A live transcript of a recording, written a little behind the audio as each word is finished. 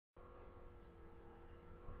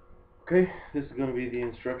Okay, this is going to be the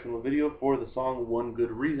instructional video for the song One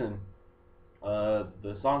Good Reason.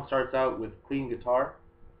 The song starts out with clean guitar,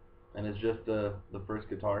 and it's just the first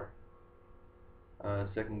guitar.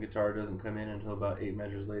 Second guitar doesn't come in until about 8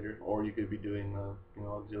 measures later, or you could be doing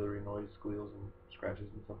auxiliary noise, squeals, and scratches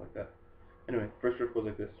and stuff like that. Anyway, first riff goes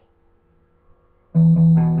like this.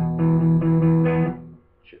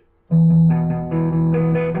 Shit.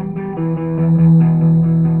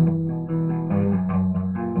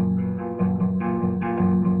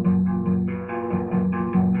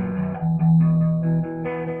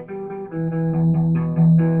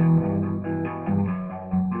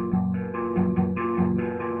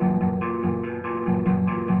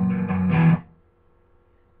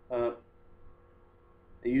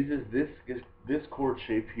 It uses this chord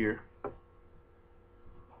shape here,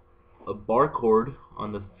 a bar chord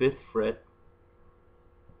on the 5th fret,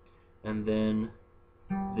 and then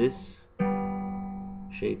this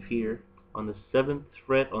shape here on the 7th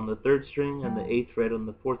fret on the 3rd string and the 8th fret on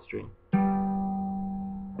the 4th string.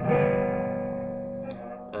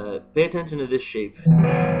 Pay attention to this shape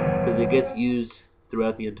because it gets used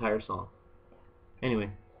throughout the entire song.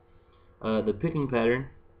 Anyway, the picking pattern,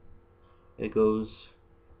 it goes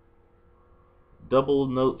double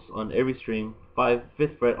notes on every string,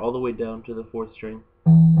 5th fret all the way down to the 4th string,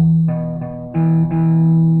 and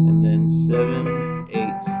then 7, 8,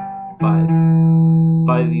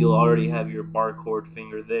 5. 5, you'll already have your bar chord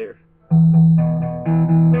finger there.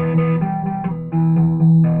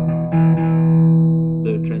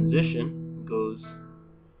 The transition goes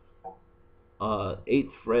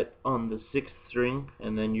 8th fret on the 6th string,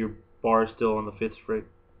 and then your bar is still on the 5th fret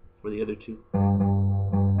for the other two.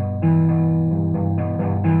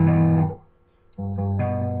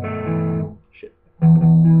 Shit.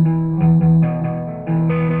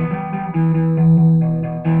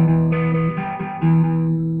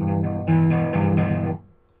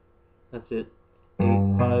 That's it. 8,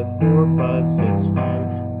 5, 4, 5, 6, 5.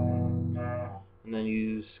 And then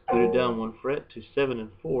you scoot it down 1 fret to 7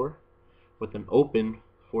 and 4 with an open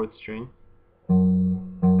 4th string.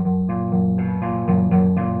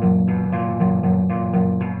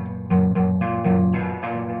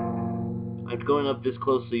 I'm going up this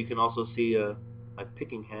close so you can also see my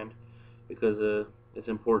picking hand, because it's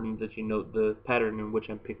important that you note the pattern in which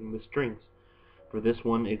I'm picking the strings. For this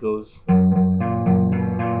one, it goes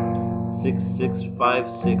 6, 6,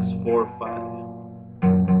 5, 6, 4, 5.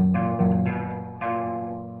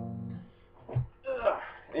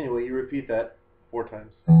 Anyway, you repeat that 4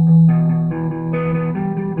 times.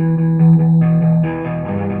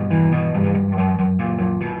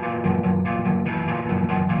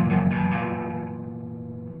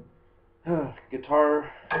 Guitar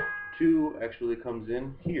 2 actually comes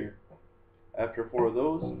in here. After 4 of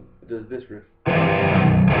those, it does this riff.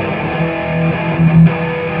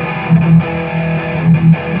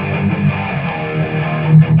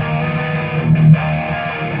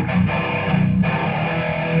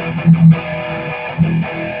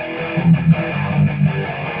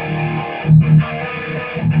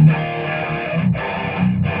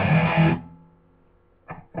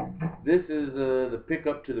 This is the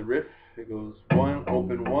pickup to the riff. It goes 1,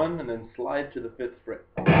 open 1, and then slide to the 5th fret.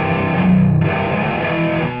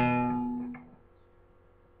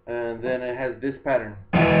 And then it has this pattern.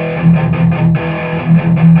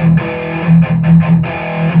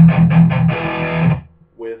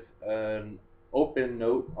 With an open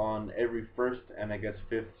note on every 1st and I guess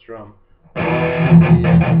 5th strum.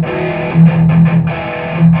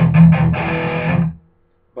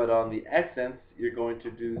 But on the accents, you're going to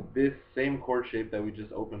do this same chord shape that we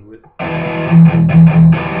just opened with.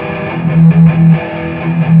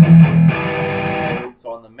 So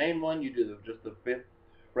on the main one, you do just the 5th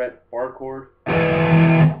fret bar chord,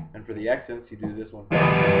 and for the accents, you do this one.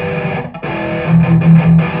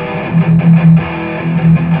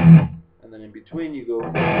 And then in between, you go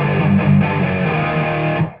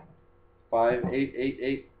 5, 8, 8,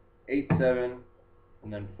 8, 8, 7,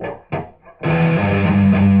 and then 4.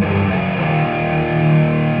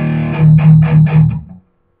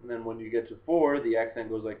 And then when you get to 4, the accent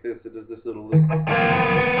goes like this. It does this little lick.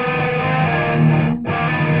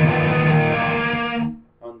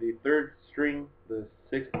 On the 3rd string, the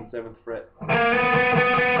 6th and 7th fret. And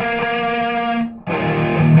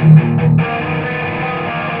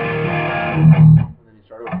then you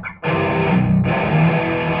start over.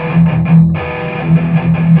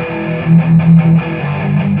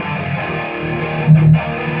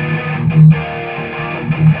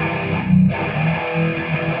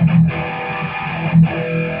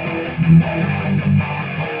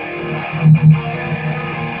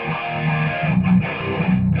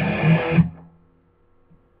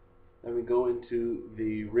 into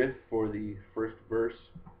the riff for the first verse,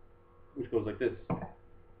 which goes like this.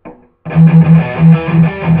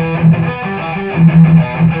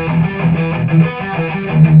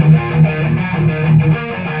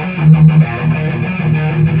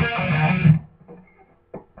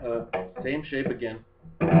 Same shape again,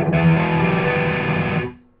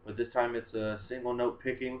 but this time it's a single note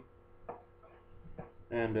picking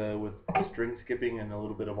and with string skipping and a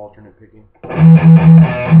little bit of alternate picking.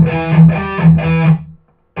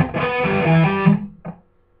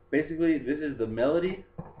 Basically, this is the melody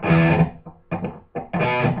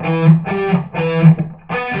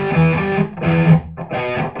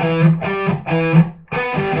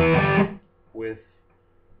with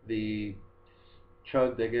the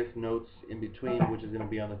chugged, I guess, notes in between, which is going to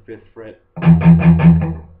be on the 5th fret.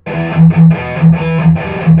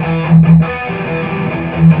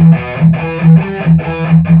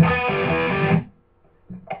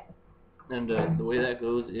 And the way that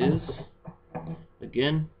goes is,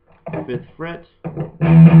 again, 5th fret.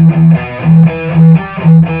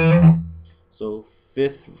 So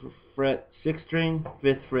 5th fret 6th string,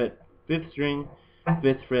 5th fret 5th string,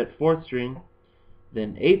 5th fret 4th string,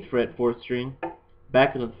 then 8th fret 4th string,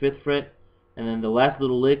 back to the 5th fret, and then the last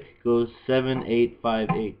little lick goes 7, 8, 5,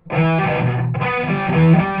 8.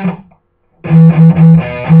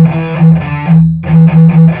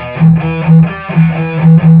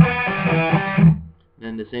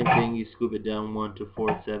 And the same thing, you scoop it down 1 to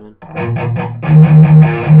 4, 7.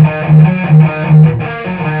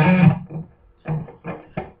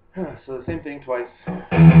 So the same thing twice.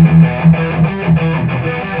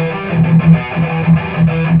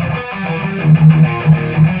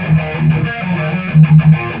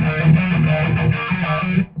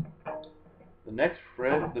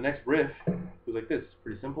 The next riff goes like this.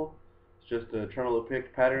 Pretty simple. It's just a tremolo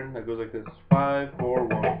pick pattern that goes like this: 5, 4,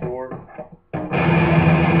 1, 4.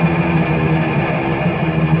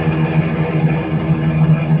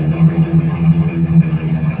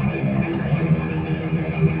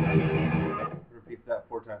 Repeat that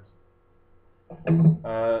 4 times.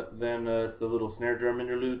 Then it's a little snare drum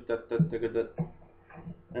interlude,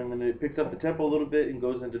 and then it picks up the tempo a little bit and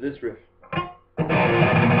goes into this riff.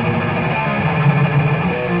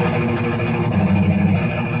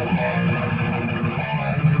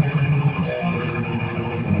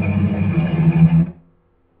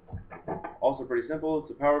 Also pretty simple. It's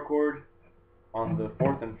a power chord on the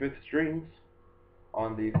 4th and 5th strings,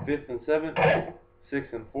 on the 5th and 7th,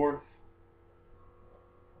 6th and 4th,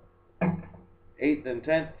 8th and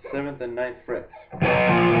 10th, 7th and 9th frets.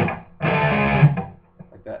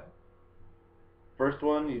 Like that. First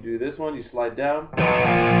one, you do this one, you slide down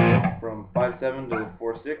from 5-7 to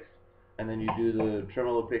 4-6, and then you do the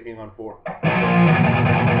tremolo picking on 4.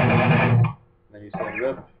 Then you slide it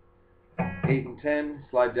up. 8 and 10,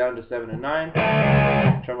 slide down to 7 and 9,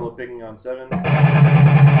 tremolo picking on 7.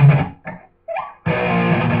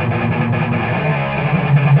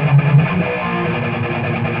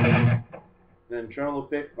 Then tremolo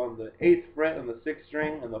pick on the 8th fret on the 6th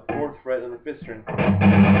string and the 4th fret on the 5th string.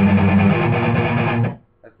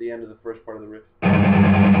 That's the end of the first part of the riff.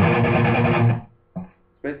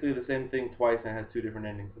 It's basically the same thing twice and it has 2 different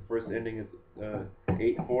endings. The first ending is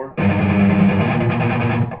 8-4,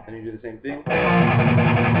 and you do the same thing.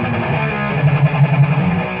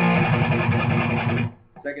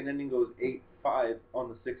 Second ending goes 8-5 on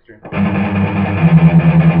the 6th string.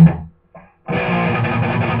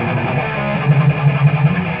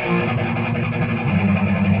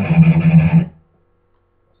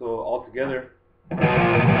 So all together.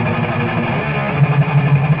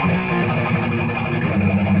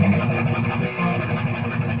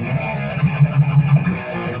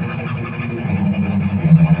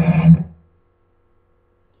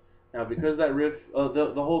 Now, because that riff,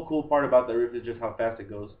 the whole cool part about that riff is just how fast it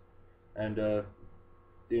goes, and the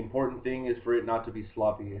important thing is for it not to be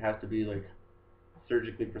sloppy. It has to be like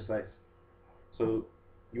surgically precise. So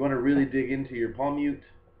you want to really dig into your palm mute,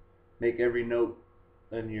 make every note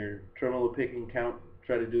and your tremolo picking count.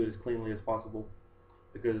 Try to do it as cleanly as possible,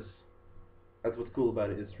 because that's what's cool about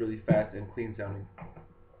it. It's really fast and clean sounding.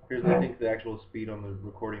 Here's, I think, the actual speed on the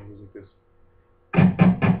recording goes like this.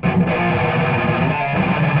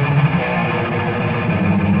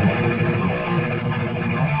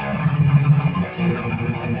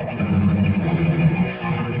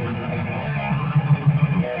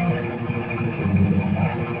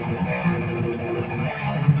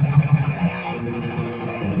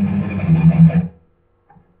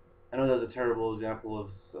 I know that's a terrible example of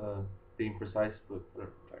being precise, but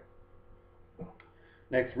whatever. Sorry.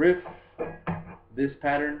 Next riff, this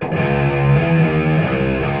pattern.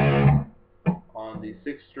 on the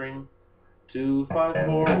 6th string, 2, 5,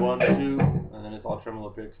 4, 1, 2, and then it's all tremolo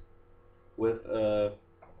picks with an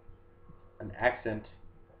accent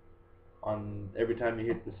on every time you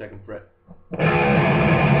hit the 2nd fret.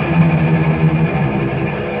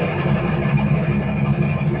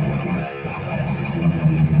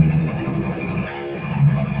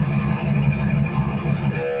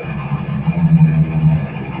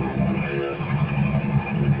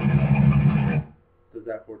 Does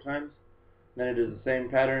that 4 times. Then it does the same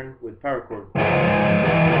pattern with power chord.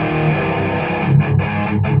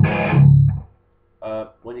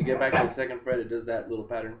 When you get back to the 2nd fret, it does that little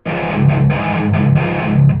pattern.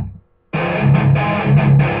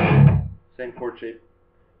 Same chord shape.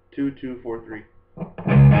 2, 2, 4, 3.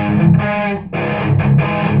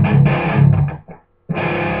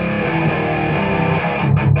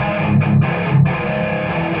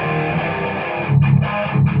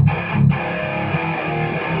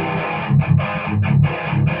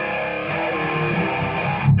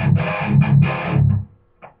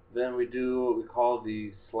 Then we do what we call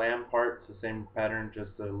the slam part. It's the same pattern,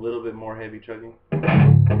 just a little bit more heavy chugging.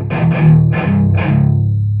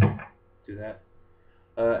 Do that.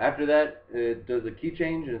 After that, it does a key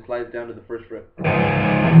change and it slides down to the 1st fret. Guitar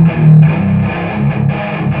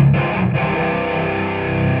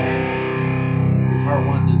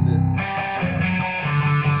 1 does this.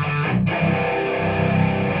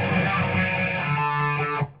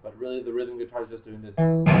 But really, the rhythm guitar is just doing this.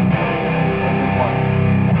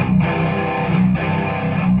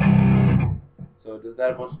 So it does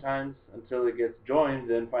that a bunch of times until it gets joined,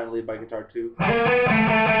 then finally by guitar 2.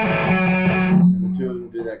 And the two of them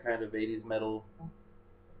do that kind of 80s metal,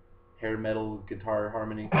 hair metal guitar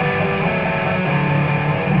harmony.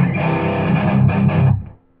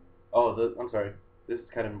 Oh, I'm sorry. This is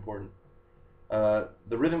kind of important. The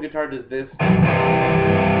rhythm guitar does this. And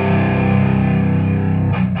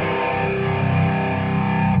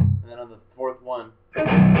then on the 4th one,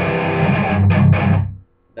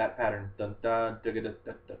 that pattern, dun da da da da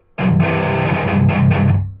da,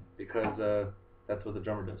 because that's what the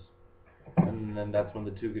drummer does, and then that's when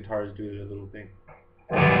the 2 guitars do their little thing.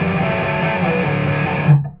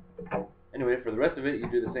 Anyway, for the rest of it, you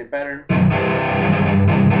do the same pattern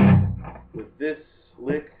with this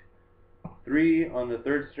lick: 3 on the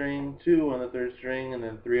 3rd string, 2 on the 3rd string, and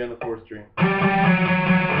then 3 on the 4th string.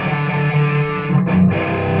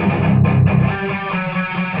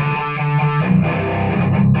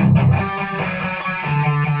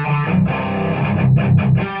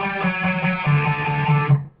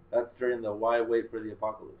 The Why Wait for the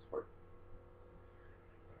Apocalypse part.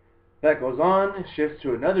 That goes on, it shifts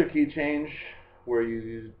to another key change where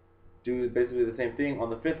you do basically the same thing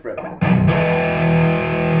on the 5th fret.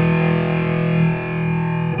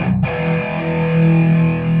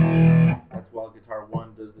 That's while guitar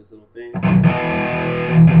 1 does this little thing.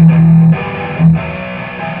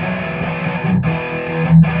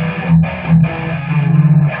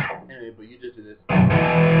 Anyway, but you just do this.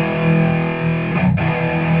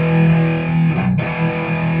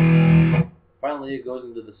 Finally, it goes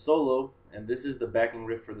into the solo, and this is the backing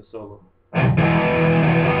riff for the solo.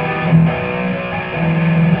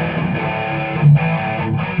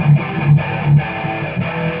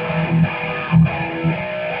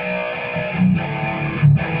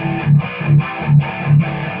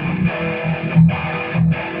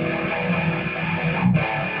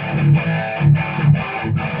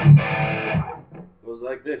 Goes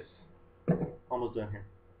like this. Almost done here.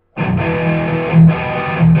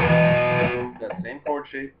 That same chord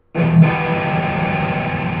shape, 8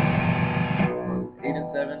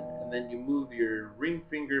 and 7, and then you move your ring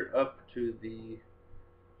finger up to the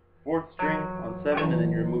 4th string on 7, and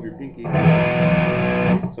then you remove your pinky. So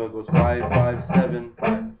it goes 5, 5, 7,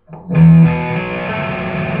 5.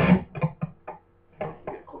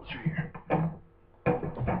 Get closer here.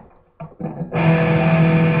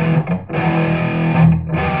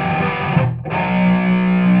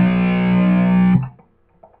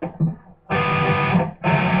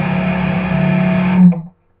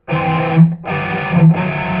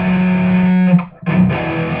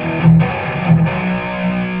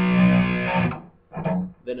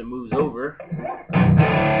 Then it moves over to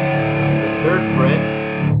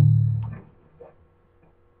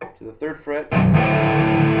the 3rd fret,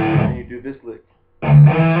 and you do this lick.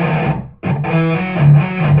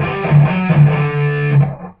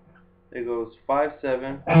 It goes 5,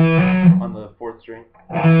 7 on the 4th string,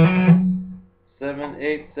 7,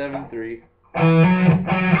 8, 7, 3.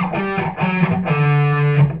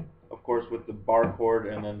 Of course, with the bar chord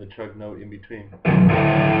and then the chug note in between.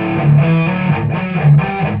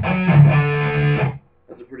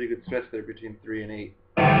 That's a pretty good stretch there between 3 and 8.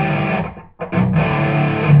 And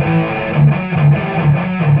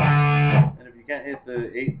if you can't hit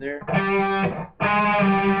the 8 there,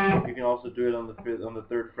 you can also do it on the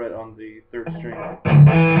 3rd fret on the 3rd string.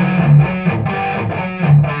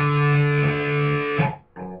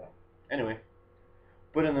 Anyway,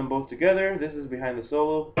 putting them both together, this is behind the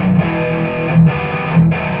solo.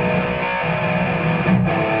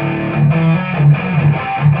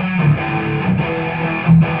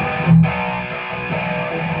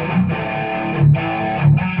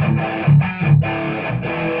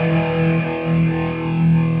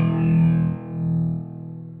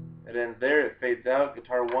 And then there it fades out.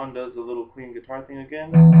 Guitar 1 does the little clean guitar thing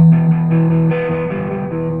again.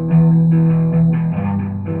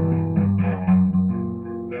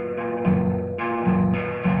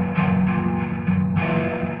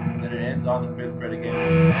 Then it ends on the 5th fret again.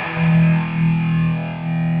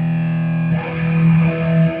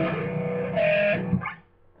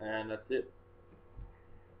 And that's it.